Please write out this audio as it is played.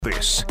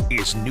This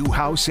is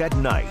Newhouse at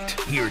Night.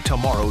 Hear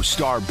tomorrow's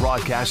star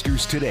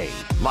broadcasters today,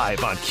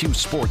 live on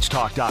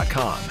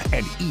QSportsTalk.com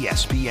and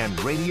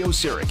ESPN Radio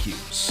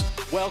Syracuse.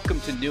 Welcome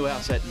to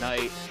Newhouse at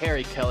Night.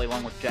 Harry Kelly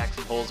along with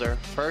Jackson Holzer.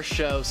 First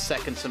show,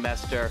 second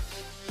semester,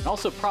 and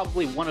also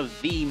probably one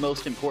of the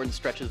most important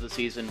stretches of the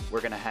season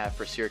we're going to have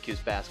for Syracuse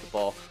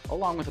basketball,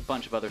 along with a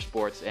bunch of other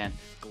sports, and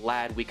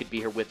glad we could be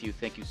here with you.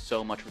 Thank you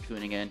so much for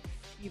tuning in,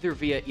 either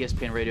via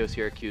ESPN Radio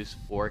Syracuse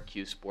or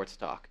Q Sports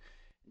Talk.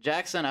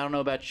 Jackson, I don't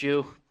know about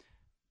you.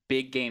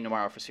 Big game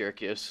tomorrow for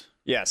Syracuse.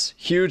 Yes,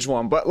 huge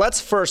one. But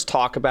let's first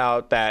talk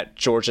about that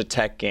Georgia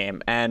Tech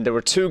game. And there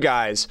were two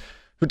guys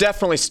who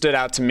definitely stood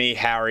out to me,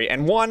 Harry.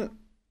 And one,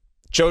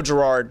 Joe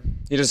Girard.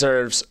 He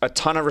deserves a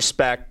ton of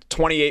respect.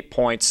 28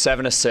 points,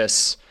 7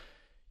 assists.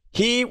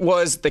 He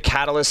was the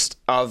catalyst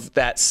of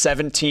that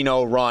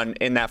 17-0 run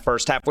in that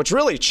first half, which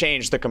really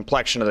changed the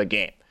complexion of the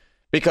game.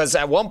 Because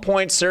at one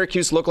point,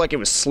 Syracuse looked like it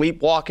was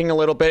sleepwalking a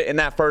little bit in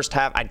that first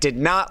half. I did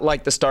not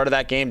like the start of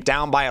that game,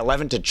 down by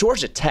 11 to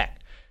Georgia Tech.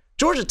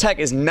 Georgia Tech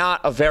is not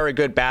a very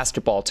good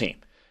basketball team.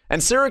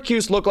 And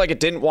Syracuse looked like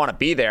it didn't want to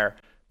be there.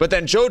 But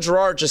then Joe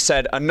Girard just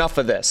said, enough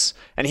of this.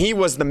 And he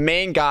was the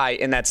main guy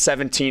in that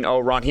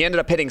 17-0 run. He ended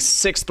up hitting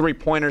 6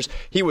 3-pointers.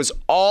 He was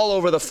all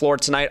over the floor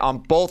tonight on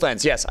both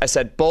ends. Yes, I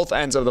said both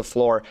ends of the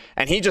floor.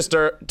 And he just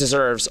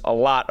deserves a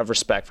lot of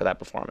respect for that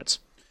performance.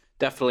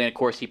 Definitely, and of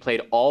course, he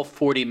played all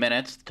 40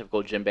 minutes,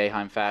 typical Jim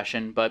Boeheim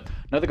fashion. But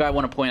another guy I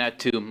want to point out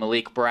to,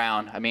 Malik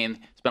Brown. I mean,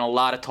 there's been a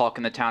lot of talk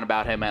in the town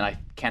about him, and I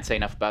can't say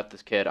enough about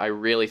this kid. I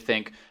really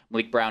think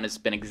Malik Brown has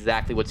been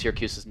exactly what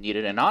Syracuse has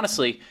needed. And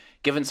honestly,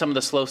 given some of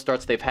the slow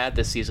starts they've had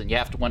this season, you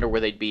have to wonder where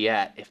they'd be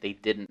at if they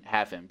didn't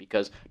have him.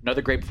 Because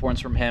another great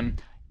performance from him,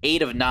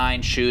 8 of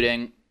 9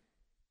 shooting,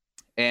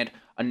 and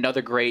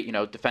another great,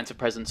 defensive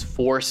presence,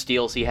 4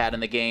 steals he had in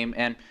the game.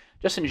 And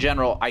just in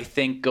general, I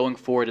think going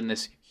forward in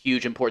this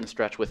huge, important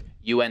stretch with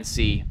UNC,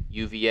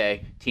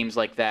 UVA, teams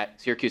like that,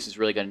 Syracuse is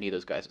really going to need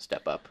those guys to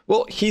step up.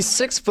 Well, he's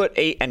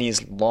 6'8" and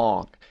he's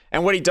long.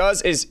 And what he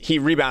does is he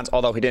rebounds,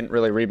 although he didn't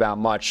really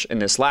rebound much in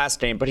this last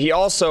game, but he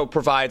also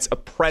provides a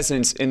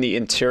presence in the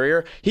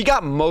interior. He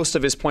got most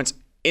of his points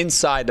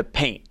inside the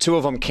paint. 2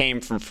 of them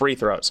came from free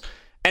throws.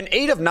 And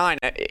 8 of 9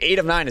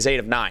 is 8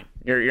 of 9.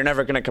 You're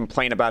never going to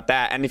complain about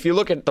that. And if you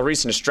look at the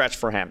recent stretch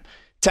for him,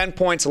 10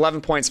 points,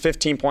 11 points,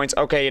 15 points.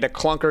 Okay, he had a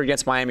clunker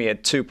against Miami, he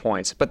had 2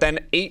 points. But then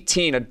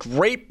 18, a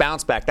great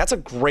bounce back. That's a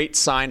great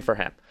sign for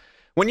him.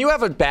 When you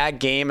have a bad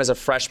game as a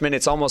freshman,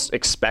 it's almost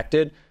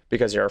expected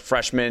because you're a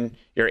freshman,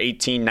 you're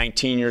 18,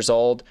 19 years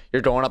old.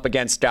 You're going up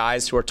against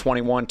guys who are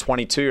 21,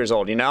 22 years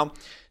old,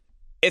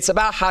 It's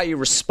about how you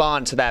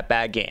respond to that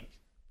bad game,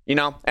 And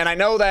I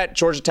know that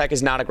Georgia Tech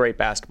is not a great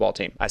basketball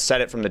team. I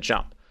said it from the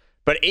jump.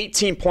 But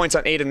 18 points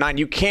on 8 of 9,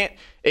 you can't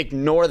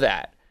ignore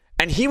that.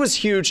 And he was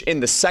huge in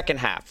the second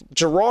half.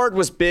 Girard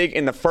was big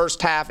in the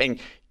first half in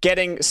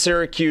getting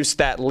Syracuse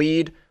that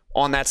lead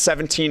on that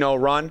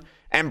 17-0 run.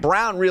 And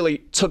Brown really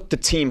took the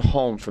team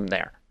home from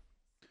there.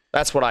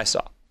 That's what I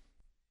saw.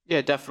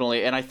 Yeah,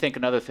 definitely. And I think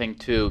another thing,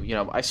 too,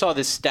 I saw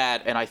this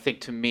stat, and I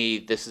think to me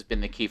this has been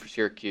the key for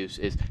Syracuse,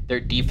 is their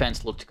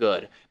defense looked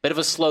good. Bit of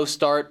a slow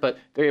start, but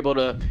they're able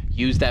to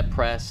use that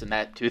press and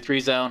that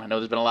 2-3 zone. I know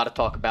there's been a lot of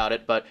talk about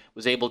it, but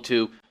was able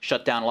to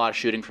shut down a lot of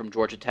shooting from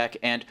Georgia Tech.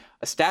 And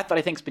a stat that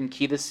I think has been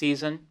key this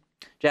season,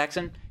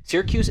 Jackson,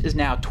 Syracuse is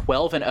now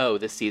 12-0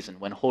 this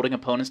season when holding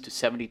opponents to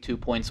 72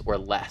 points or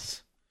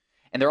less.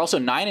 And they're also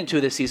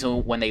 9-2 this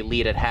season when they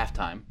lead at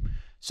halftime.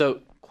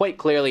 So quite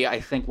clearly,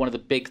 I think one of the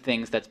big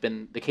things that's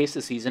been the case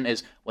this season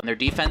is when their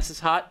defense is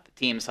hot, the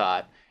team's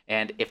hot.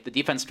 And if the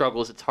defense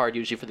struggles, it's hard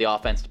usually for the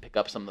offense to pick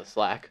up some of the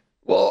slack.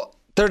 Well,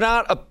 they're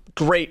not a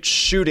great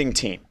shooting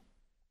team.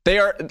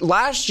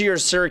 Last year,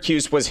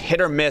 Syracuse was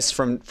hit or miss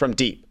from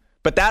deep.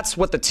 But that's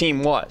what the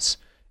team was.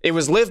 It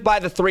was live by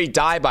the 3,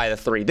 die by the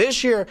 3.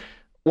 This year,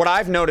 what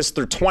I've noticed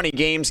through 20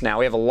 games now,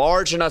 we have a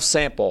large enough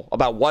sample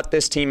about what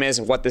this team is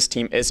and what this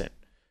team isn't.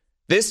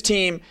 This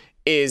team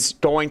is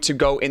going to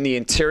go in the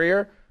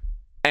interior.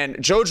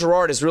 And Joe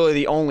Girard is really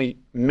the only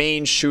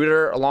main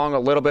shooter, along a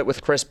little bit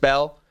with Chris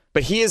Bell.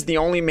 But he is the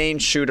only main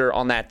shooter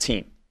on that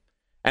team.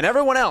 And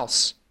everyone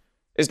else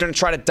is going to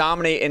try to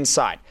dominate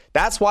inside.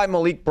 That's why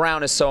Malik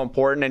Brown is so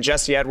important. And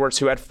Jesse Edwards,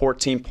 who had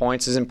 14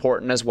 points, is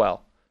important as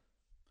well.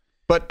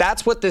 But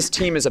that's what this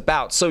team is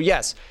about. So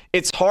yes,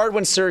 it's hard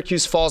when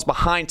Syracuse falls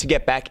behind to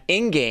get back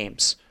in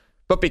games.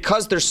 But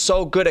because they're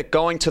so good at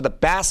going to the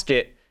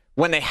basket,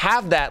 when they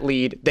have that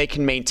lead, they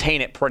can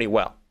maintain it pretty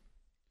well.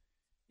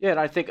 Yeah, and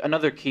I think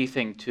another key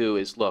thing, too,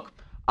 is, look,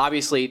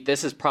 obviously,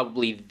 this is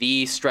probably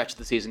the stretch of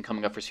the season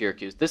coming up for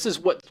Syracuse. This is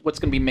what's going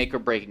to be make or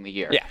breaking the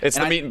year. Yeah, it's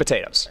the meat and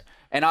potatoes.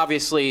 And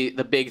obviously,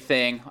 the big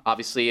thing,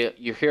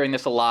 you're hearing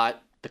this a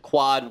lot, the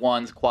quad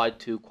 1s, quad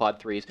 2,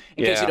 quad 3s.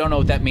 In case you don't know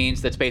what that means,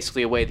 that's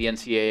basically a way the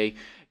NCAA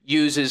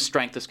uses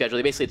strength of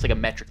schedule. Basically, it's like a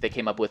metric they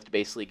came up with to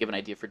basically give an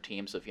idea for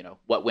teams of,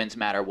 what wins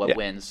matter, what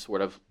wins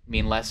sort of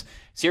mean less.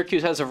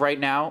 Syracuse, as of right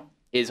now,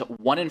 is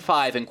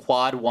 1-5 in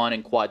quad 1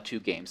 and quad 2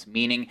 games,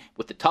 meaning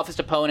with the toughest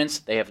opponents,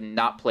 they have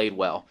not played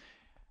well.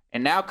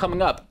 And now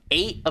coming up,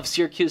 8 of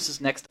Syracuse's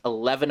next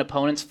 11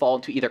 opponents fall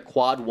into either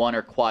quad 1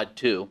 or quad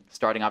 2,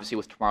 starting obviously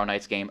with tomorrow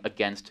night's game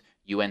against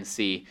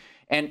UNC.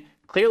 And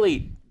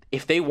clearly,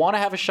 if they want to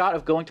have a shot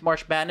of going to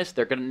March Madness,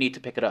 they're going to need to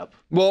pick it up.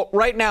 Well,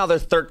 right now they're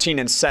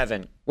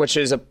 13-7, which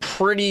is a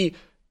pretty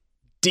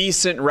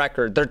decent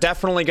record. They're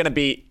definitely going to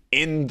be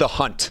in the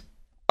hunt.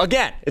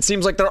 Again, it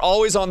seems like they're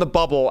always on the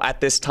bubble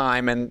at this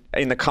time, and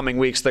in the coming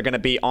weeks they're going to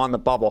be on the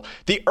bubble.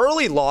 The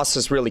early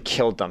losses really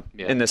killed them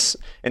in this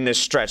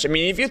stretch. I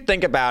mean, if you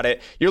think about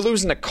it, you're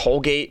losing to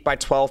Colgate by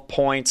 12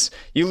 points.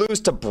 You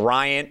lose to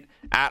Bryant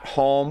at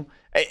home.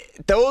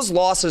 Those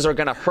losses are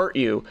going to hurt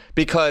you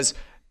because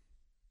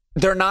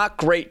they're not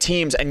great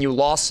teams, and you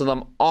lost to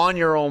them on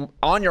your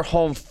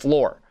home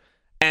floor.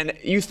 And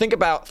you think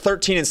about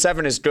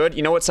 13-7 is good.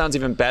 You know what sounds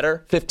even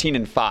better?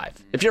 15-5.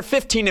 If you're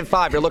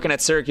 15-5, you're looking at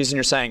Syracuse and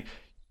you're saying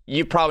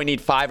you probably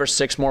need 5 or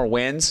 6 more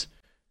wins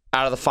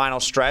out of the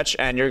final stretch,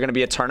 and you're going to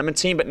be a tournament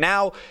team. But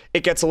now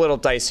it gets a little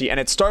dicey, and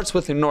it starts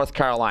with North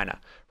Carolina.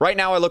 Right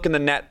now, I look in the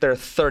net; they're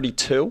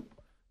 32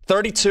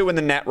 in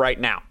the net right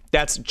now.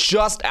 That's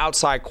just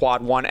outside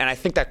quad 1, and I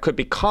think that could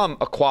become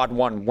a quad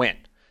 1 win.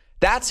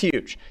 That's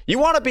huge. You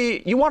want to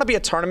be a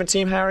tournament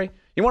team, Harry?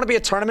 You want to be a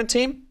tournament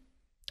team?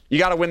 You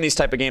got to win these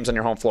type of games on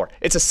your home floor.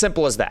 It's as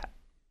simple as that.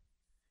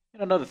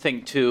 And another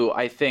thing, too,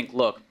 I think,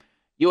 look,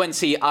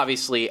 UNC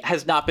obviously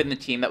has not been the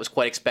team that was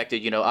quite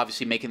expected,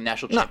 obviously making the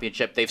national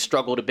championship. They've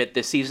struggled a bit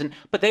this season,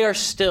 but they are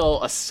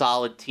still a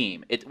solid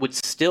team. It would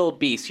still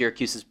be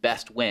Syracuse's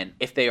best win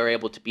if they are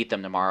able to beat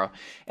them tomorrow.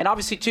 And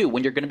obviously, too,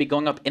 when you're going to be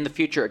going up in the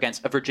future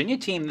against a Virginia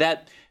team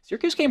that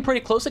Syracuse came pretty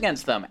close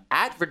against them,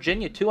 at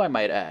Virginia, too, I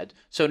might add.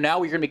 So now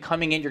you're going to be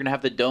coming in, you're going to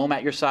have the Dome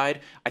at your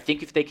side. I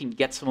think if they can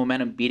get some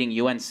momentum beating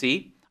UNC,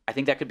 I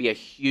think that could be a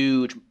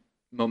huge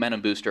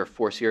momentum booster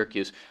for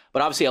Syracuse.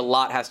 But obviously a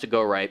lot has to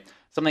go right.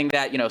 Something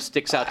that,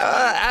 sticks out to me.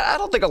 I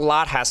don't think a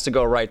lot has to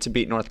go right to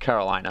beat North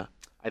Carolina.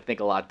 I think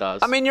a lot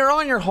does. I mean, you're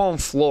on your home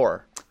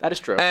floor. That is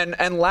true.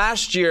 And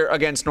last year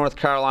against North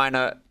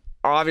Carolina,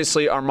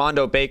 obviously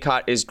Armando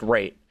Bacot is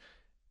great.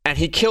 And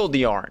he killed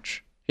the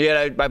Orange. He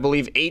had, I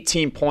believe,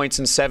 18 points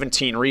and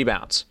 17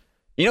 rebounds.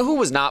 You know who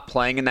was not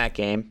playing in that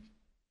game?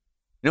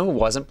 You know who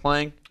wasn't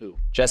playing? Who?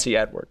 Jesse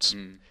Edwards.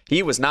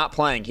 He was not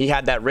playing. He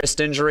had that wrist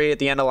injury at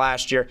the end of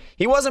last year.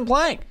 He wasn't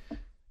playing.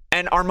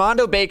 And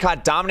Armando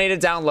Bacot dominated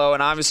down low,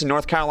 and obviously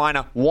North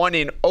Carolina won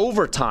in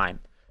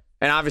overtime.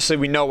 And obviously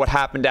we know what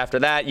happened after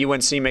that.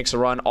 UNC makes a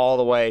run all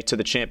the way to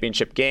the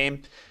championship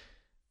game.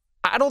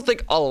 I don't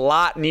think a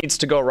lot needs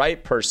to go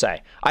right, per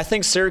se. I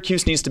think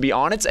Syracuse needs to be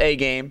on its A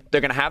game. They're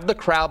going to have the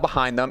crowd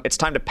behind them. It's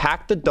time to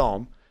pack the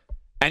Dome.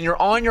 And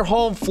you're on your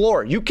home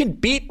floor. You can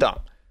beat them.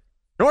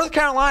 North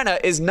Carolina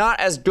is not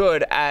as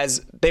good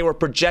as they were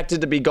projected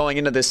to be going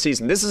into this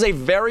season. This is a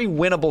very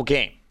winnable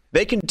game.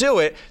 They can do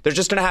it. They're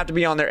just going to have to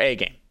be on their A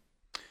game.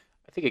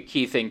 I think a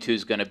key thing, too,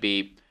 is going to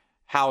be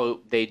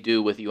how they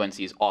do with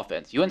UNC's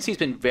offense. UNC's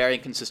been very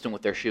inconsistent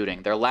with their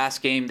shooting. Their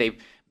last game, they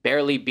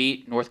barely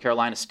beat North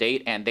Carolina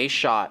State, and they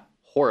shot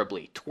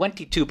horribly.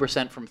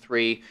 22% from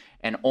 3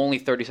 and only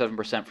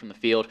 37% from the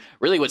field.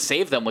 Really what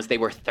saved them was they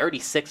were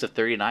 36 of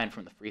 39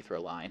 from the free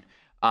throw line.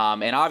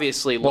 And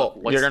obviously, look,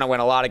 you're going to win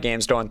a lot of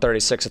games going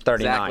 36 of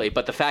 39. Exactly,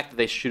 but the fact that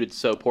they shoot it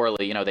so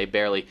poorly, they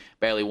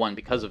barely won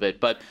because of it.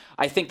 But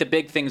I think the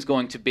big thing is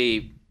going to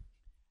be,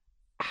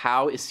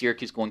 how is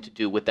Syracuse going to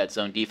do with that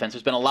zone defense?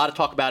 There's been a lot of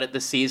talk about it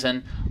this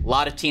season. A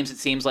lot of teams, it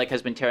seems like,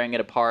 has been tearing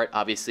it apart.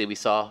 Obviously, we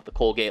saw the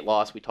Colgate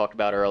loss we talked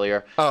about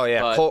earlier. Oh,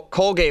 yeah.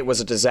 Colgate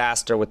was a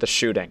disaster with the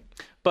shooting.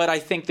 But I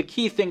think the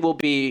key thing will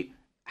be,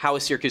 how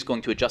is Syracuse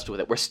going to adjust with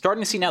it? We're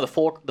starting to see now the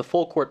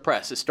full court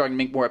press is starting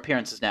to make more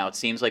appearances now. It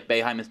seems like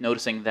Boeheim is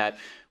noticing that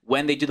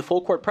when they do the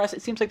full court press,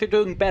 it seems like they're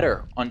doing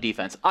better on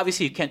defense.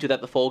 Obviously, you can't do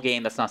that the full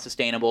game. That's not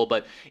sustainable.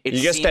 But you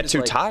just get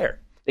too tired.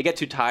 They get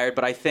too tired.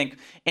 But I think,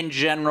 in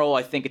general,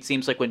 it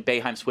seems like when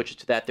Boeheim switches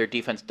to that, their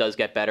defense does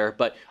get better.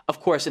 But, of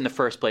course, in the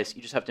first place,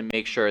 you just have to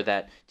make sure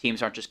that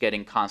teams aren't just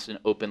getting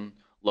constant open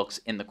looks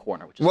in the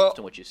corner, which is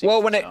often what you see.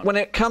 Well, when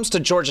it comes to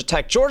Georgia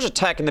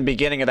Tech in the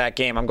beginning of that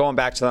game, I'm going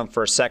back to them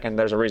for a second.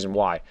 There's a reason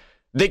why.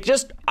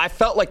 I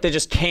felt like they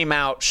just came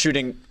out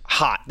shooting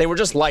hot. They were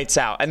just lights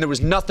out, and there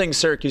was nothing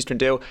Syracuse can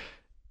do.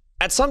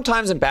 At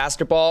sometimes in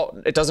basketball,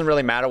 it doesn't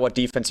really matter what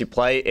defense you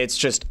play. It's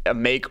just a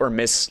make or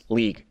miss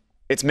league.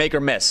 It's make or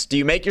miss. Do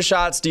you make your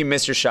shots? Do you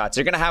miss your shots?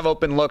 You're going to have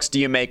open looks. Do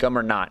you make them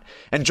or not?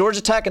 And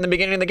Georgia Tech in the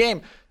beginning of the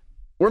game,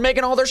 we're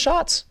making all their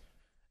shots.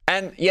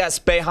 And yes,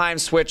 Boeheim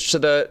switched to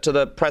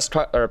the press,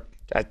 or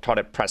I called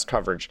it press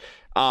coverage.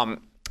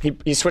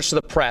 He switched to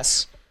the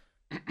press,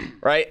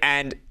 right?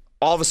 And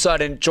all of a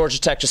sudden,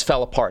 Georgia Tech just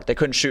fell apart. They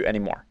couldn't shoot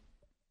anymore.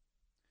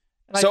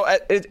 So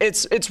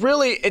it's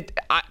really,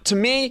 to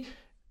me,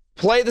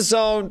 play the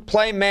zone,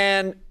 play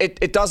man.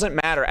 It doesn't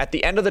matter. At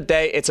the end of the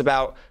day, it's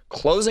about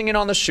closing in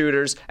on the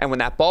shooters. And when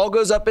that ball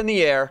goes up in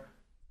the air,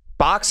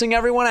 boxing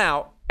everyone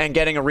out and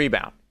getting a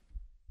rebound.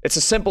 It's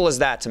as simple as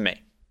that to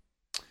me.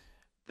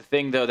 The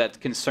thing, though,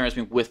 that concerns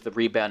me with the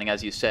rebounding,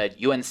 as you said,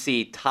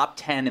 UNC top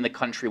 10 in the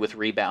country with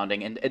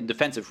rebounding and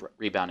defensive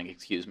rebounding,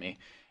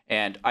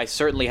 And I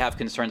certainly have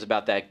concerns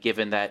about that,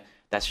 given that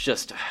that's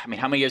just, I mean,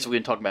 how many years have we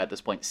been talking about at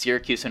this point?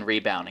 Syracuse and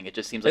rebounding. It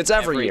just seems like it's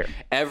every year.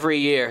 Every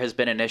year has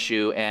been an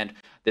issue, and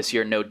this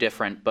year no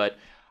different. But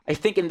I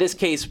think in this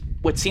case,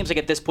 what seems like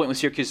at this point with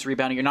Syracuse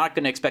rebounding, you're not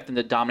going to expect them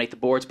to dominate the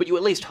boards, but you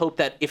at least hope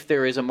that if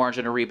there is a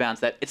margin of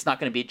rebounds, that it's not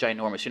going to be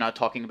ginormous. You're not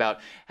talking about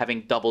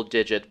having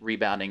double-digit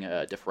rebounding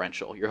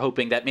differential. You're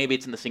hoping that maybe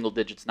it's in the single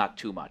digits, not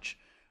too much.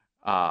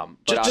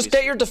 Just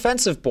get your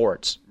defensive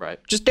boards. Right.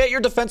 Just get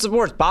your defensive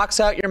boards. Box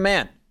out your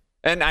man.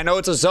 And I know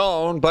it's a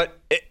zone, but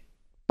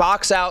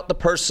box out the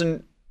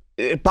person.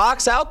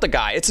 Box out the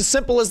guy. It's as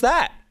simple as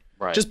that.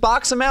 Right. Just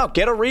box him out.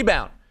 Get a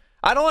rebound.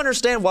 I don't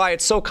understand why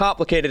it's so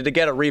complicated to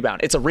get a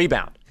rebound. It's a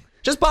rebound.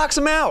 Just box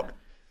him out.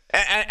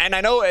 And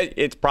I know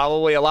it's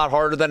probably a lot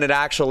harder than it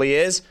actually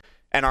is.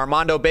 And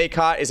Armando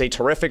Bacot is a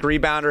terrific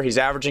rebounder. He's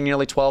averaging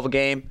nearly 12 a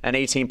game and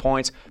 18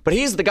 points. But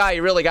he's the guy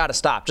you really got to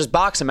stop. Just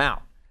box him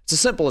out. It's as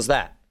simple as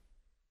that.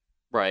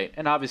 Right.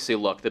 And obviously,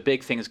 look, the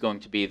big thing is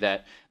going to be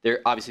that they're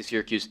obviously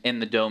Syracuse in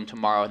the Dome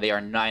tomorrow. They are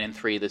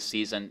 9-3 this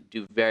season,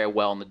 do very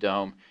well in the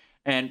Dome.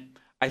 And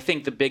I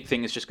think the big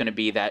thing is just going to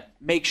be that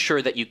make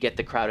sure that you get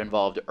the crowd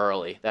involved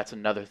early. That's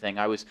another thing.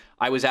 I was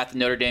at the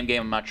Notre Dame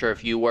game. I'm not sure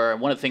if you were.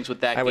 And one of the things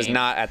with that game. I was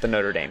not at the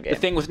Notre Dame game. The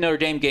thing with Notre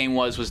Dame game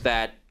was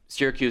that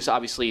Syracuse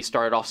obviously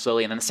started off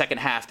slowly, and then the second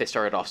half they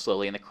started off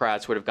slowly, and the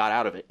crowd sort of got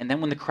out of it. And then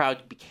when the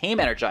crowd became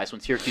energized, when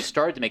Syracuse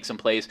started to make some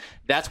plays,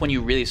 that's when you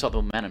really saw the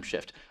momentum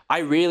shift. I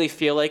really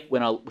feel like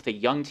with a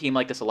young team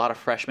like this, a lot of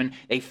freshmen,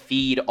 they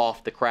feed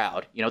off the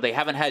crowd. You know, they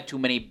haven't had too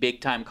many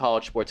big-time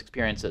college sports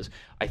experiences.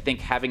 I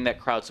think having that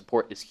crowd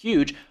support is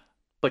huge,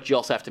 but you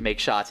also have to make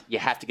shots. You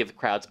have to give the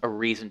crowds a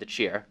reason to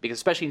cheer, because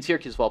especially in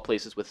Syracuse of all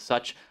places with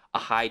such a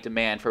high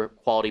demand for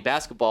quality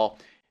basketball,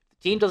 if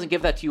the team doesn't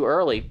give that to you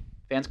early,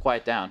 fans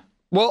quiet down.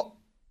 Well,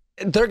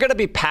 they're going to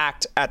be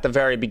packed at the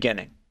very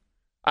beginning.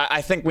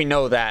 I think we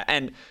know that.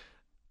 And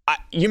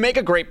you make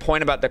a great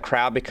point about the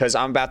crowd, because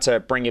I'm about to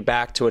bring you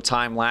back to a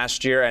time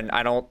last year, and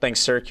I don't think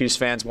Syracuse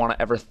fans want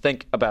to ever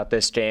think about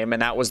this game.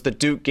 And that was the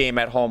Duke game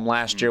at home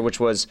last year, which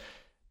was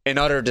an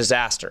utter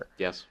disaster.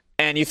 Yes.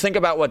 And you think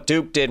about what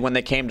Duke did when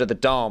they came to the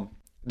Dome.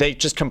 They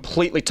just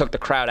completely took the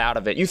crowd out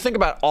of it. You think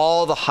about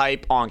all the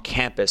hype on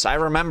campus. I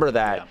remember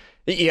that. Yeah.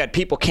 You had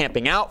people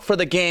camping out for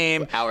the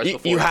game. Hours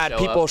before you had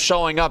people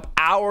showing up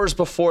hours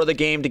before the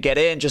game to get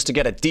in, just to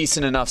get a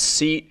decent enough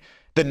seat.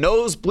 The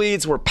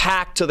nosebleeds were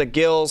packed to the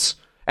gills.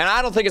 And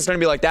I don't think it's going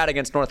to be like that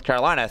against North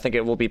Carolina. I think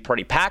it will be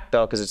pretty packed,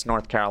 though, because it's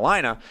North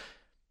Carolina.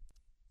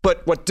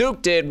 But what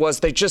Duke did was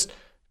they just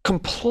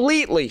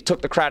completely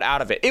took the crowd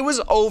out of it. It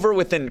was over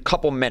within a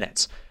couple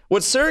minutes.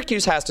 What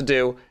Syracuse has to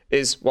do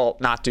is, well,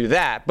 not do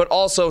that, but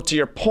also, to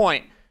your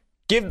point,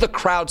 give the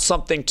crowd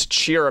something to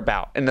cheer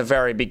about in the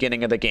very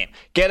beginning of the game.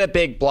 Get a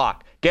big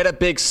block. Get a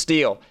big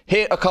steal.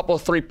 Hit a couple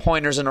of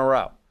three-pointers in a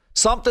row.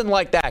 Something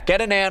like that.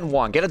 Get an and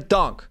one. Get a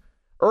dunk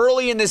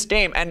early in this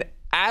game. And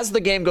as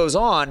the game goes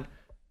on,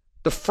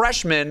 the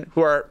freshmen,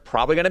 who are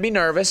probably going to be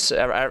nervous,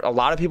 a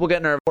lot of people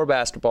get nervous for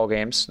basketball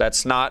games.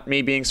 That's not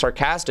me being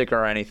sarcastic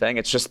or anything.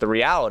 It's just the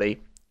reality.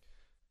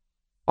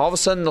 All of a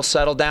sudden, they'll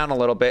settle down a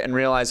little bit and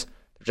realize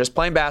they're just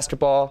playing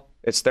basketball.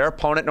 It's their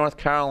opponent, North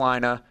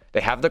Carolina.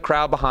 They have the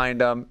crowd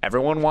behind them.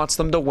 Everyone wants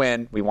them to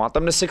win. We want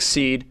them to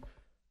succeed.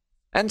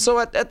 And so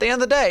at the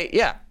end of the day,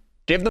 yeah,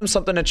 give them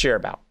something to cheer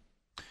about.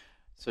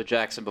 So,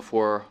 Jackson,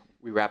 before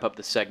we wrap up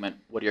the segment,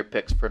 what are your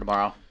picks for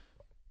tomorrow?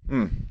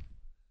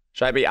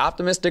 Should I be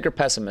optimistic or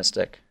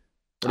pessimistic?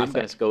 I'm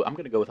going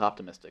to go with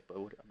optimistic, but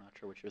I'm not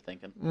sure what you're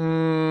thinking.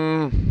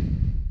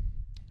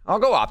 I'll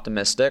go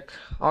optimistic.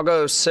 I'll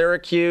go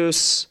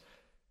Syracuse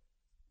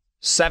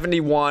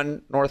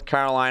 71, North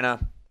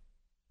Carolina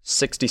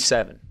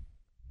 67.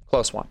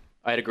 Close one.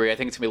 I'd agree. I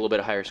think it's going to be a little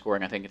bit higher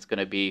scoring. I think it's going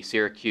to be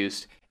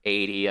Syracuse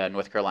 80,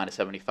 North Carolina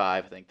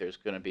 75. I think there's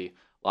going to be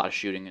a lot of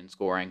shooting and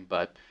scoring.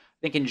 But I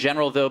think in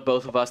general, though,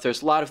 both of us,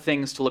 there's a lot of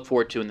things to look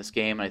forward to in this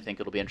game, and I think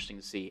it'll be interesting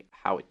to see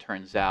how it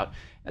turns out.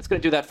 That's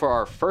going to do that for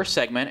our first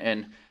segment.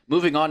 And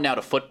moving on now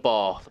to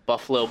football, the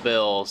Buffalo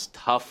Bills,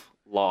 tough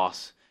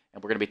loss.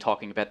 And we're going to be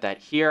talking about that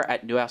here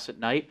at Newhouse at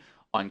Night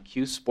on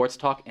Q Sports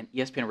Talk and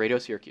ESPN Radio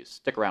Syracuse.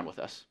 Stick around with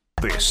us.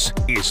 This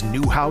is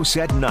Newhouse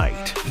at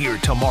Night. Hear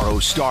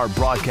tomorrow's star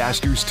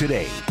broadcasters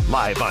today,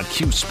 live on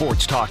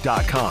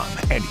QSportsTalk.com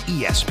and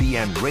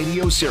ESPN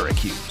Radio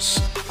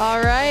Syracuse.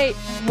 All right,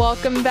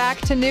 welcome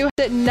back to Newhouse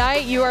at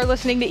Night. You are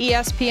listening to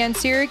ESPN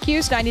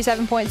Syracuse,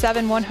 97.7,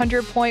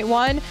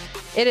 100.1.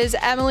 It is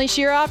Emily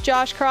Sheeroff,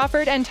 Josh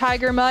Crawford, and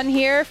Tiger Munn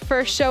here.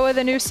 First show of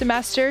the new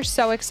semester.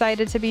 So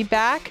excited to be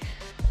back.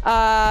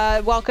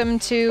 Welcome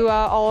to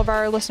all of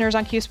our listeners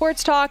on Q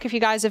Sports Talk. If you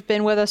guys have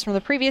been with us from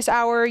the previous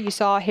hour, you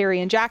saw Harry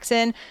and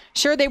Jackson.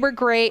 Sure, they were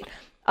great.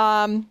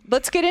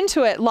 Let's get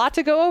into it. A lot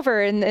to go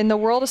over in the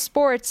world of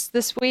sports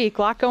this week.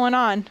 A lot going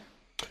on.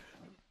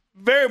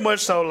 Very much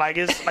so. Like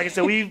I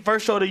said, we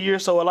first show of the year,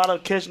 so a lot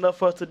of catching up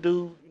for us to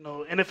do. You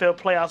know, NFL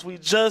playoffs. We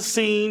just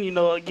seen. You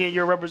know, again,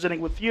 you're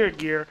representing with your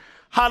gear.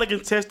 Highly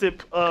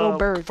contested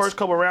first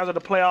couple of rounds of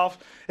the playoffs,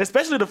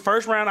 especially the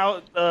first round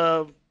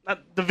out.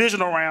 not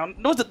divisional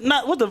round. What's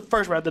the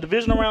first round? The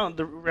divisional round?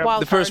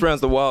 The first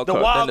round's the wild card.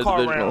 The wild then card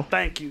divisional. round.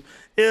 Thank you.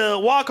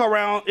 Wild card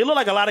round. It looked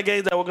like a lot of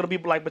games that were going to be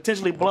like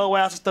potentially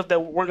blowouts and stuff that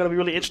weren't going to be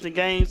really interesting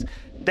games.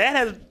 That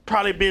has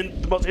probably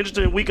been the most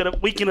interesting weekend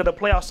of the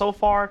playoffs so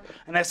far,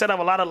 and that set up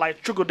a lot of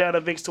like trickle down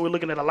events. So we're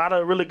looking at a lot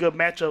of really good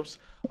matchups,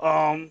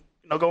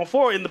 going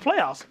forward in the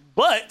playoffs.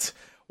 But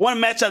one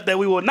matchup that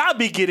we will not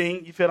be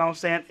getting, you feel what I'm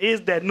saying,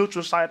 is that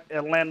neutral site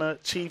Atlanta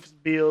Chiefs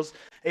Bills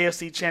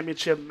AFC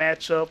Championship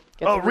matchup,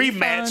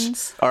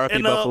 rematch.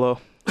 RIP Buffalo.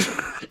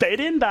 They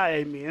didn't die,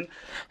 amen.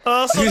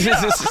 So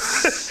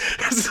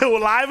we're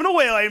live and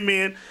well,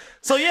 amen.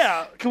 So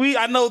yeah,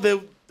 I know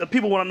that the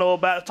people want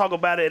to talk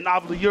about it, and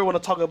obviously you want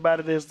to talk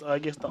about it as I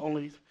guess the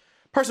only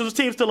person whose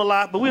team's still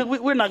alive. But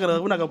we're not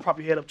gonna prop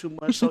your head up too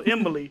much. So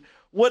Emily,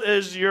 what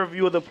is your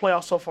view of the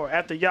playoffs so far?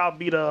 After y'all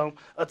beat a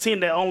team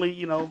that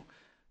only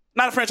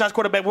not a franchise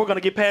quarterback, we're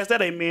gonna get past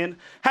that, amen.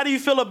 How do you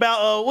feel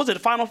about was it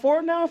Final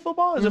Four now in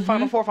football? Is it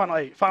Final Four, Final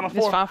Eight, Final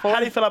Four? Final Four. How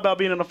do you feel about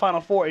being in the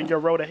Final Four in your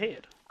road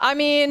ahead? I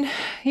mean,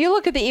 you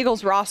look at the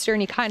Eagles roster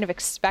and you kind of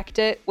expect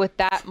it with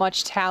that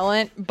much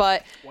talent,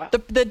 but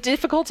the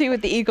difficulty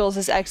with the Eagles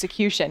is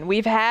execution.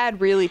 We've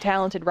had really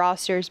talented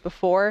rosters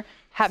before,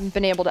 haven't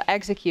been able to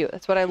execute.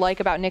 That's what I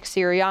like about Nick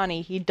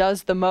Sirianni. He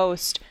does the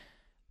most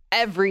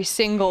every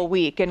single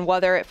week, and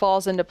whether it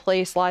falls into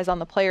place lies on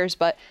the players,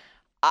 but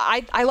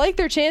I like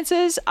their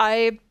chances.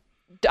 I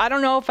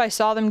don't know if I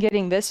saw them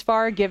getting this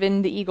far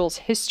given the Eagles'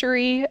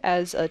 history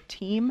as a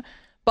team.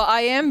 But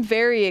I am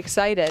very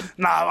excited.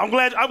 Nah, I'm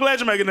glad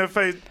you're making that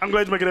face. I'm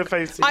glad you're making that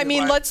face. I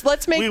mean, let's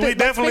make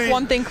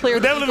one thing clear.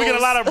 We definitely get a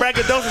lot of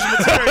braggadocious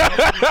material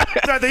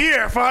throughout the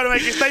year for her to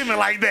make a statement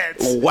like that.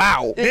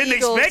 Wow. Didn't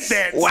expect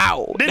that.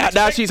 Wow.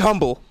 Now she's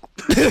humble.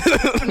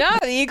 No,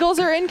 the Eagles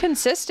are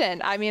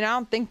inconsistent. I mean, I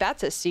don't think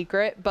that's a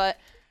secret, but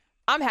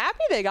I'm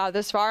happy they got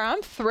this far.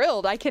 I'm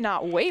thrilled. I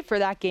cannot wait for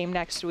that game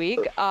next week.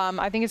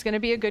 I think it's going to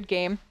be a good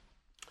game.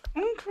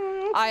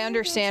 Okay. I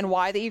understand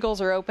why the Eagles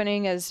are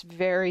opening as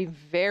very,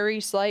 very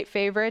slight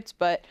favorites,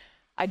 but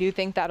I do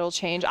think that'll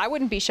change. I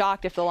wouldn't be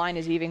shocked if the line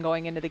is even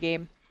going into the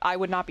game. I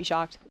would not be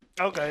shocked.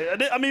 Okay.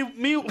 I mean,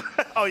 me.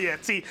 Oh, yeah.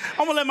 See, I'm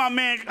going to let my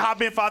man hop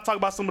in if I talk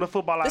about some of the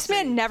football This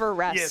man never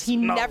rests. Yes, he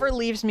never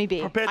leaves me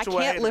be. Perpetual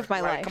I can't hater. live my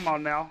Right, life. come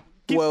on now.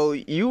 Well,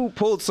 you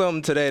pulled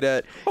something today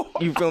that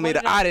you feel me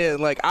that I didn't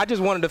like. I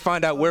just wanted to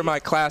find out where my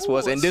class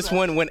was, and this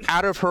one went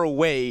out of her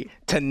way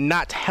to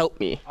not help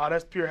me. Oh,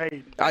 that's pure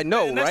hate. I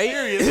know, Man, that's right?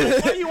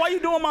 serious. Why you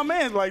doing my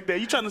man like that?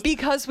 You trying to?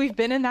 Because we've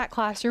been in that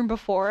classroom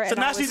before. So and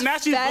now she's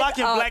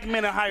blocking black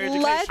men in higher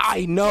education.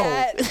 I know.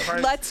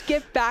 Let's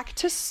get back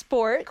to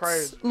sports.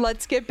 Crazy.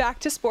 Let's get back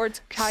to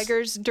sports.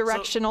 Tiger's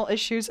directional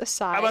issues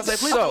aside. I was about to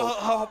say,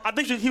 please. I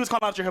think he was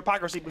calling out your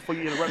hypocrisy before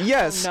you interrupted.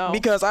 Yes, Oh, no.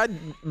 because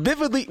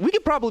we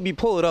could probably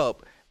pull it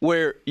up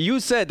where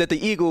you said that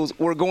the Eagles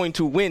were going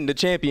to win the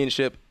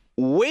championship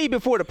way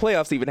before the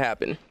playoffs even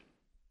happened.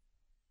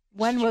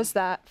 When was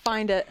that?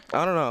 Find it.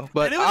 I don't know,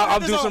 but I'll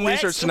do some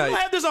research tonight. We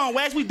don't have this on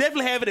wax. We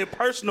definitely have it in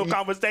personal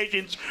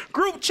conversations,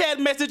 group chat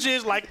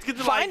messages,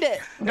 Find it.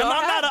 No,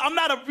 I'm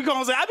not a. You know what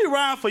I'm saying? I be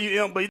riding for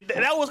you, but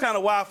that was kind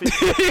of wild for you.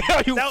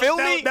 You feel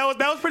me? That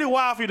was pretty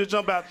wild for you to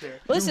jump out there.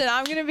 Listen,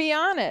 I'm going to be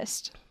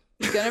honest.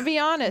 Be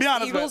honest. Be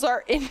honest, Eagles man.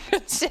 are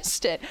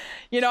inconsistent.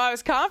 I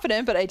was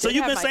confident, but I didn't So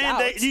you've have been my saying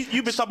doubts. that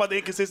you've been talking about the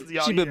inconsistency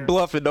all She year. been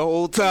bluffing the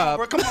whole time.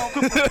 Bro, come on.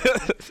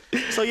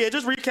 So yeah,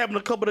 just recapping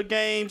a couple of the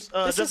games.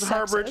 This is Justin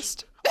Herbert.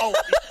 sexist. Oh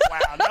wow!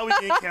 Now we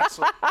getting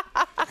canceled.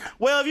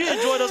 Well, if you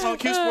enjoyed us on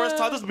Q Sports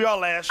Talk, this will be our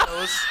last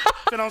show.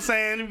 You know what I'm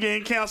saying? We're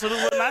getting canceled.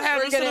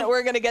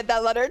 We're gonna get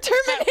that letter of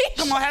termination.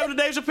 Come on, happened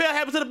to Dave Chappelle.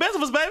 Happened to the best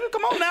of us, baby.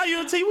 Come on now,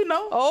 UNT. We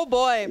know. Oh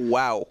boy.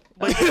 Wow.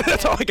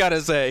 That's all I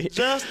gotta say.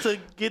 Just to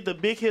get the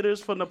big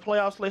hitters from the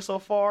playoffs play so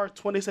far,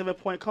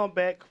 27-point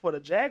comeback for the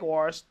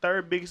Jaguars,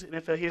 third biggest in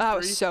NFL history. That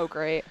was so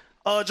great.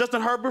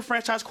 Justin Herbert,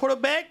 franchise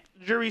quarterback.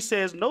 Jury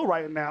says no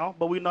right now,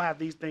 but we know how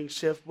these things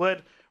shift.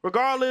 But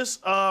regardless,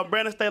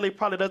 Brandon Staley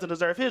probably doesn't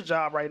deserve his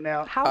job right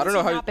now. How I has don't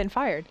know he how- not been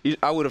fired?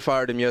 I would have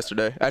fired him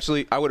yesterday.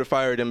 Actually, I would have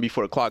fired him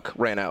before the clock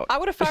ran out. I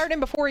would have fired him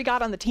before he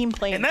got on the team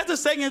plane. And that's the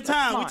second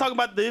time we on. talk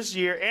about this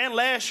year and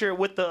last year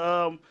with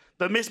the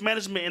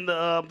mismanagement in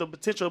the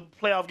potential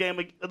playoff game,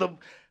 the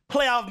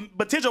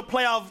potential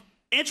playoff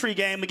entry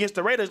game against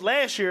the Raiders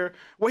last year,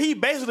 where he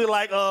basically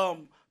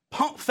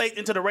pumped fake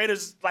into the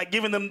Raiders,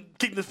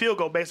 kicking the field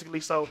goal basically.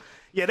 So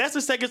yeah, that's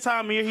the second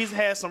time here he's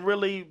had some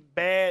really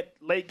bad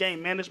late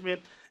game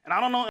management. And I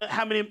don't know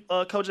how many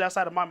coaches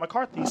outside of Mike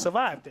McCarthy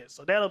survived that.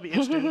 So that'll be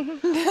interesting.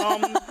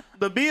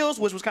 The Bills,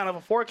 which was kind of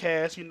a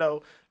forecast,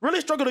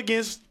 really struggled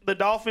against the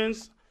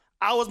Dolphins.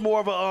 I was more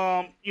of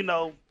a,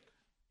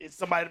 it's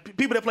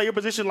people that play your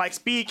position like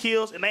speed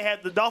kills, and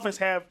the Dolphins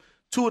have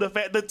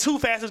the two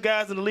fastest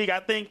guys in the league. I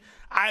think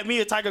me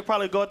and Tiger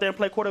probably go out there and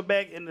play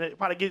quarterback and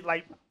probably get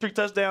 3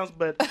 touchdowns.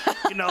 But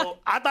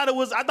I thought it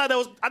was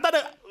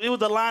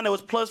the line that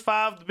was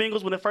 +5 the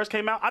Bengals when it first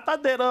came out. I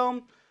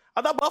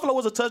thought Buffalo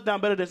was a touchdown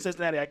better than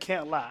Cincinnati. I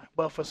can't lie.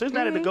 But for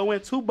Cincinnati to go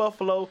into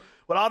Buffalo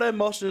with all the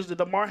emotions, the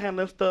DeMar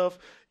Hamlin stuff,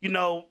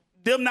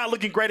 them not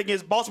looking great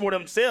against Baltimore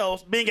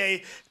themselves, being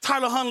a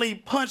Tyler Huntley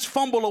punch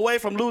fumble away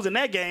from losing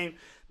that game,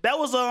 that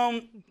was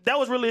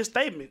really a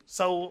statement.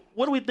 So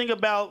what do we think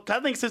about? 'Cause I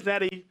think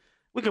Cincinnati,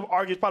 we could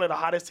argue, is probably the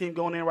hottest team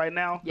going in right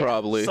now. Yeah.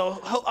 Probably. So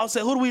I'll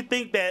say, who do we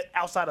think that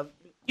outside of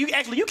you?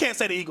 Actually, you can't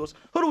say the Eagles.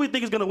 Who do we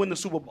think is going to win the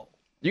Super Bowl?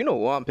 You know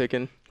who I'm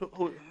picking.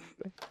 Who?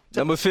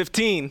 Number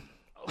 15,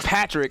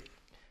 Patrick.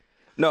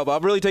 No, but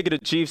I'm really taking the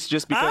Chiefs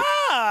just because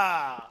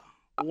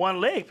One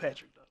leg,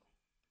 Patrick. Though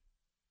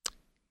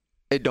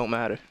it don't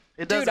matter.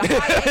 it Dude,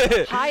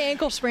 doesn't. high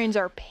ankle sprains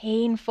are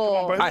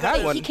painful. bro. I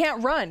had one. He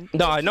can't run.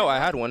 No, I know I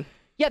had one.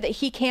 Yeah, that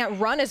he can't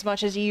run as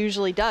much as he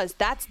usually does.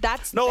 That's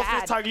No bad.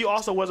 offense, Tiger. You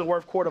also wasn't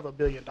worth $250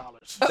 million.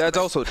 That's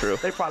also true.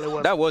 They probably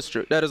was. That was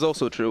true. That is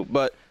also true.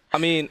 But, I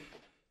mean,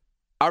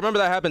 I remember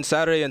that happened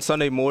Saturday and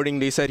Sunday morning.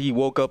 They said he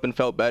woke up and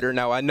felt better.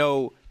 Now, I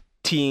know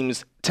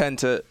teams tend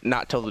to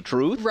not tell the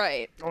truth.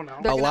 Right. Oh, no. They're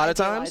A gonna lot of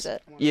idealize times.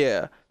 it.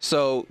 Yeah.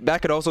 So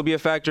that could also be a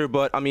factor.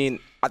 But, I mean,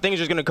 I think it's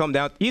just going to come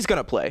down. He's going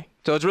to play.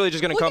 So it's really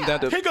just going to Well, come yeah.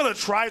 down to. He's gonna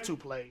try to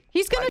play.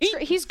 He's going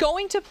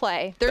to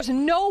play. There's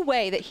no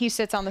way that he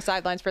sits on the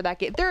sidelines for that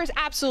game. There is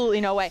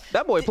absolutely no way.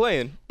 That boy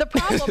playing. The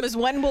problem is,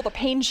 when will the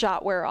pain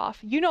shot wear off?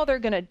 You know they're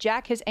going to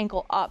jack his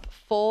ankle up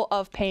full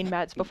of pain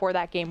meds before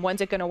that game.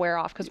 When's it going to wear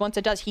off? Because once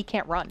it does, he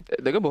can't run.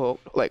 They're going to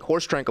put, like,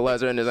 horse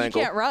tranquilizer in his He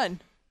ankle. can't run.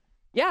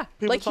 Yeah.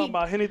 People like talking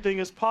about anything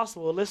is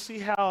possible. Let's see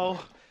how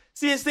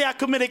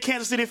committed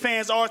Kansas City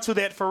fans are to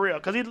that for real.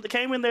 Because he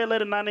came in there,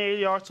 led a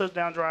 98-yard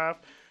touchdown drive.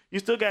 You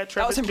still got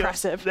Travis was Kelce.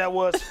 impressive. That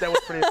was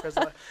pretty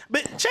impressive.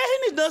 But Chad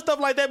Henne's done stuff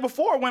like that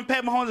before when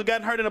Pat Mahomes has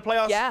gotten hurt in the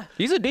playoffs. Yeah.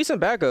 He's a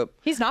decent backup.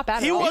 He's not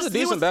bad He at all. was a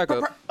decent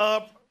backup.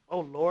 oh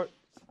Lord,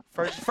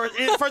 first of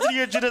the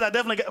year jitters. I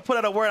definitely put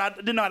out a word I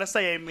didn't know how to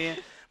say. Amen.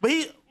 But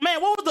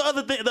what was the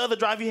other thing? The other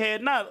drive he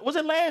had? Was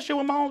it last year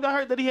when Mahomes got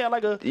hurt that he had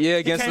like a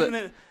Against he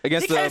the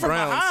came from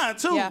Browns. behind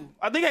too. Yeah.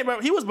 I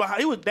think he was behind.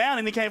 He was down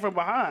and he came from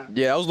behind.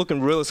 Yeah, I was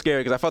looking real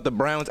scared because I thought the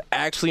Browns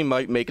actually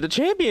might make the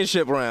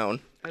championship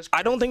round.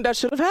 I don't think that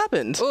should have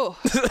happened. Ooh.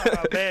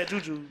 Bad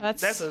juju.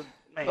 That's-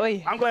 Man.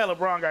 Oy. I'm glad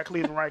LeBron got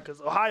Cleveland right because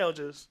Ohio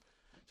just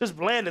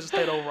blanded the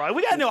state overall.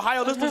 We got any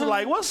Ohio listeners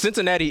like what's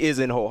Cincinnati is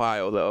in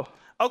Ohio, though.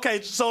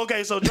 Okay, so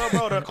Joe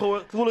Burrow,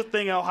 the coolest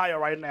thing in Ohio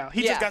right now.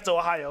 He Yeah. just got to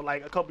Ohio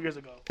like a couple years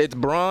ago. It's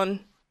Braun.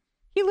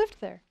 He lived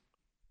there.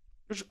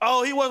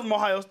 Oh, he was from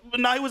Ohio.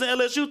 No, he was in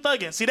LSU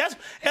thugging. See, that's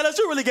LSU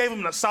really gave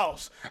him the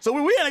sauce. So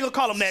we ain't gonna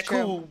call him that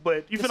true. cool,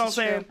 but you feel what I'm is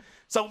saying? true.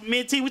 So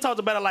me and T, we talked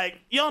about it like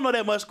you don't know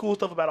that much cool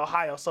stuff about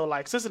Ohio. So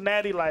like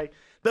Cincinnati, like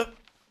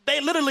they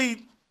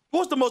literally.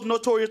 What's the most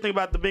notorious thing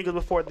about the Bengals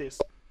before this?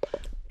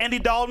 Andy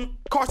Dalton,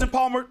 Carson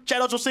Palmer, Chad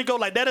Ochocinco,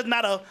 like that is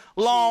not a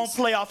long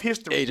playoff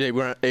history.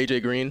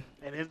 AJ Green.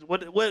 And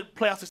what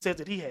playoff success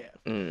did he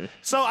have?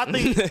 So I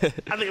think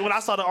when I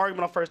saw the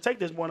argument on First Take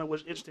this morning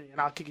was interesting, and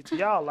I'll kick it to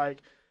y'all. Like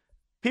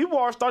people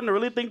are starting to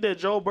really think that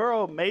Joe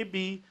Burrow may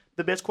be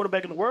the best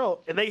quarterback in the world,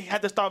 and they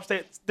have to stop.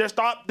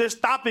 They're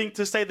stopping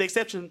to say the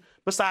exception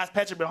besides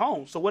Patrick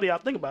Mahomes. So what do y'all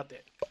think about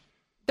that?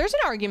 There's an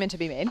argument to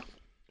be made.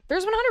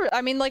 There's 100.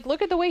 I mean, like,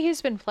 look at the way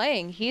he's been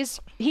playing. He is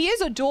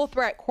a dual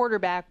threat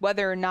quarterback,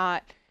 whether or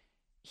not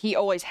he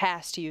always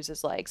has to use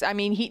his legs. I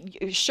mean,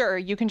 sure,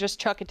 you can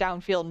just chuck it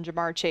downfield and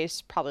Jamar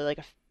Chase probably like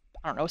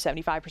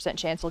 75%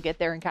 chance he'll get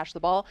there and catch the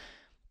ball.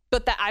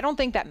 But I don't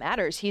think that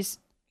matters. He's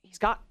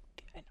got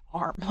an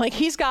arm. Like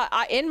he's got,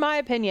 in my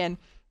opinion,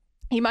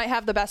 he might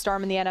have the best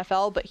arm in the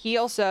NFL, but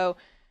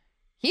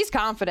he's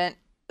confident.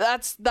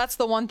 That's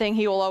the one thing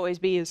he will always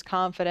be is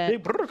confident.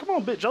 Big brother, come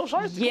on, big Joe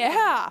Shiesty.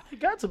 Yeah. He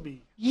got to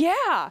be.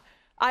 Yeah.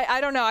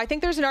 I don't know. I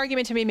think there's an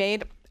argument to be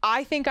made.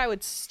 I think I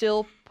would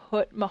still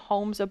put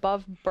Mahomes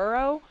above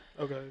Burrow.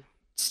 Okay.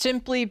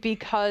 Simply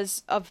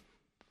because of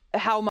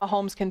how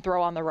Mahomes can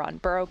throw on the run.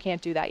 Burrow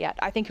can't do that yet.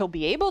 I think he'll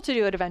be able to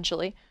do it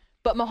eventually,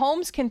 but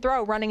Mahomes can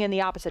throw running in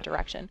the opposite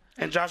direction.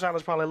 And Josh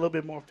Allen's probably a little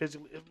bit more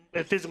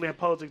physically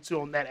imposing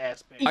too on that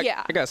aspect.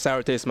 Yeah. I got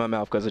sour taste in my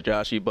mouth because of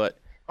Joshy, but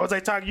I was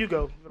like, Tiger, you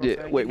go. You know what I'm yeah.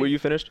 saying? Wait, were you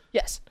finished?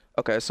 Yes.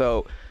 Okay,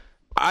 so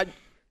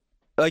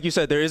like you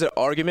said, there is an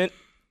argument.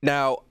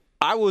 Now,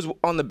 I was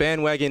on the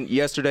bandwagon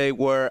yesterday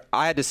where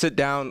I had to sit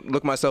down,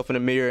 look myself in the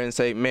mirror, and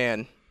say,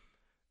 man,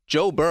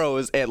 Joe Burrow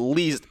is at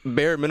least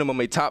bare minimum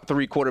a top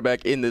 3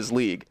 quarterback in this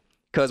league.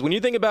 Because when you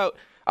think about,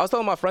 I was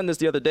telling my friend this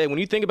the other day, when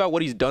you think about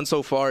what he's done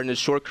so far in his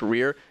short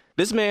career,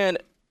 this man,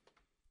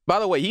 by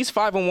the way, he's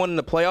 5-1 in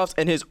the playoffs,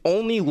 and his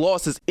only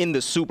loss is in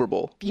the Super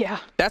Bowl. Yeah.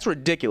 That's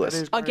ridiculous.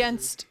 That is crazy.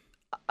 Against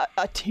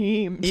a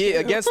team. Yeah,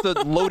 against the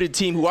loaded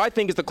team, who I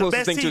think is the closest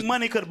Best thing team to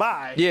money could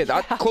buy. yeah,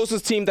 the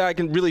closest team that I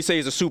can really say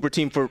is a super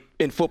team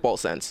in football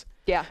sense.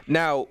 Yeah.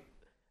 Now,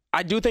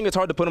 I do think it's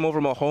hard to put him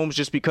over Mahomes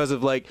just because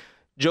of like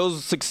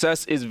Joe's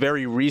success is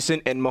very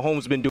recent, and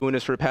Mahomes been doing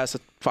this for the past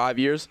 5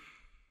 years.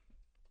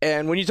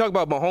 And when you talk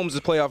about Mahomes'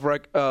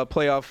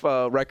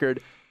 playoff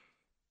record,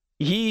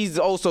 he's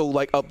also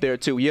like up there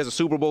too. He has a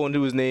Super Bowl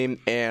into his name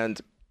and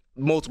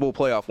multiple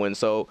playoff wins.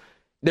 So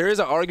there is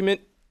an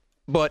argument,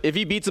 but if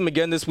he beats him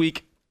again this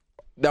week,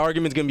 the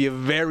argument's going to be a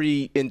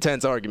very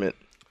intense argument.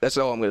 That's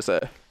all I'm going to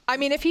say. I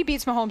mean, if he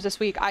beats Mahomes this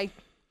week, I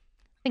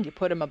think you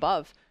put him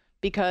above.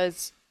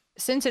 because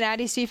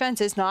Cincinnati's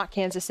defense is not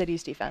Kansas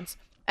City's defense.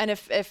 And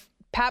if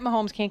Pat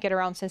Mahomes can't get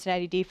around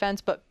Cincinnati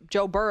defense, but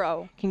Joe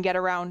Burrow can get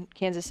around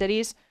Kansas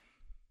City's,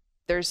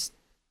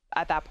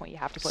 at that point you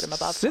have to put him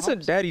above Mahomes.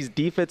 Cincinnati's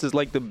defense is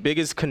like the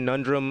biggest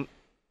conundrum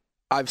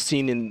I've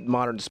seen in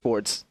modern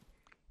sports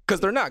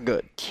because they're not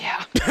good.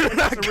 Yeah. They're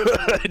not good.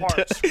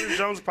 Chris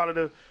Jones is probably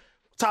the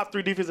top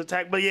 3 defensive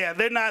attack, but yeah,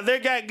 they're not. They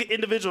got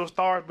individual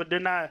stars, but they're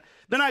not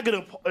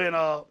good in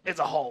as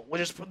a whole,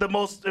 which is the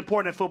most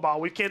important in football.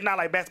 We can't, not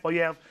like basketball.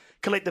 You have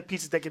collective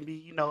pieces that can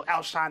be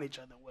outshine each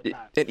other and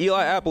whatnot. And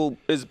Eli Apple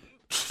is,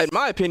 in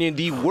my opinion,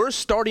 the worst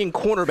starting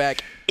cornerback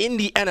in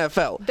the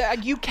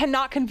NFL. You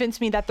cannot convince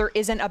me that there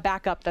isn't a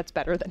backup that's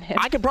better than him.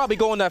 I could probably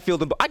go on that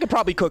field and I could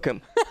probably cook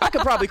him.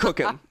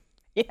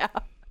 Yeah.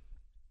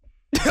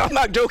 I'm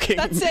not joking.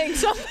 That's saying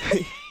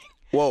something.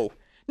 Whoa.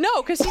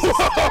 No, because he's a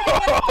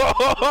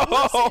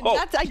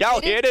I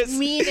didn't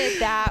mean it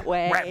that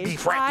way.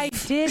 I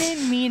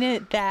didn't mean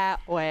it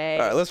that way.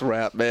 All right, let's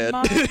wrap, man.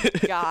 My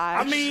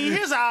gosh. I mean,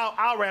 here's how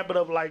I'll wrap it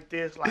up like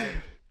this. Like,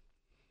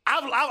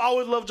 I've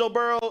always loved Joe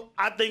Burrow.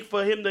 I think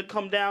for him to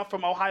come down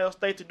from Ohio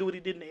State to do what he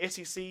did in the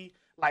SEC,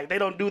 like, they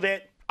don't do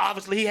that.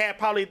 Obviously, he had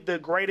probably the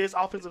greatest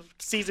offensive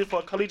season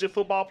for a collegiate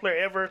football player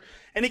ever.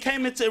 And he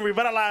came in to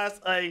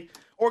revitalize a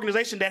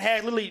organization that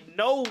had literally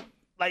no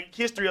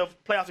history of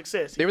playoff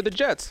success. They were the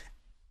Jets.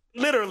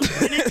 Literally.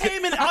 And he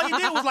came in, all he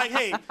did was like,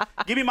 hey,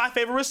 give me my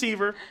favorite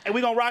receiver, and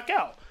we're going to rock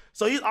out.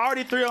 So he's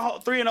already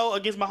 3-0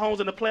 against Mahomes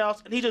in the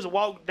playoffs, and he just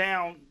walked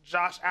down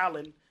Josh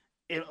Allen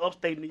in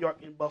upstate New York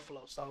in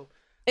Buffalo. So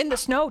in the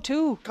snow,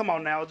 too. Come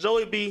on now.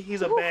 Joey B,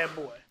 he's a bad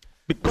boy.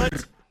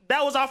 But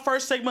that was our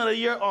first segment of the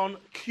year on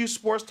Q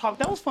Sports Talk.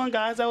 That was fun,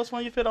 guys. That was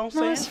fun. You feel what I'm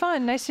saying? That was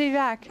fun. Nice to be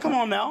back. Come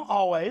on now.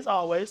 Always.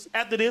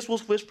 After this, we'll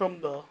switch from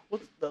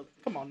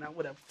come on now,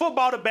 whatever.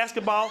 Football to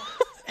basketball.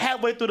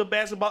 Halfway through the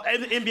basketball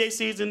and the NBA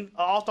season,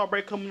 All-Star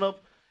break coming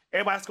up.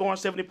 Everybody's scoring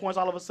 70 points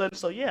all of a sudden.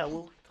 So, yeah,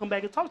 we'll come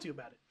back and talk to you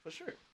about it for sure.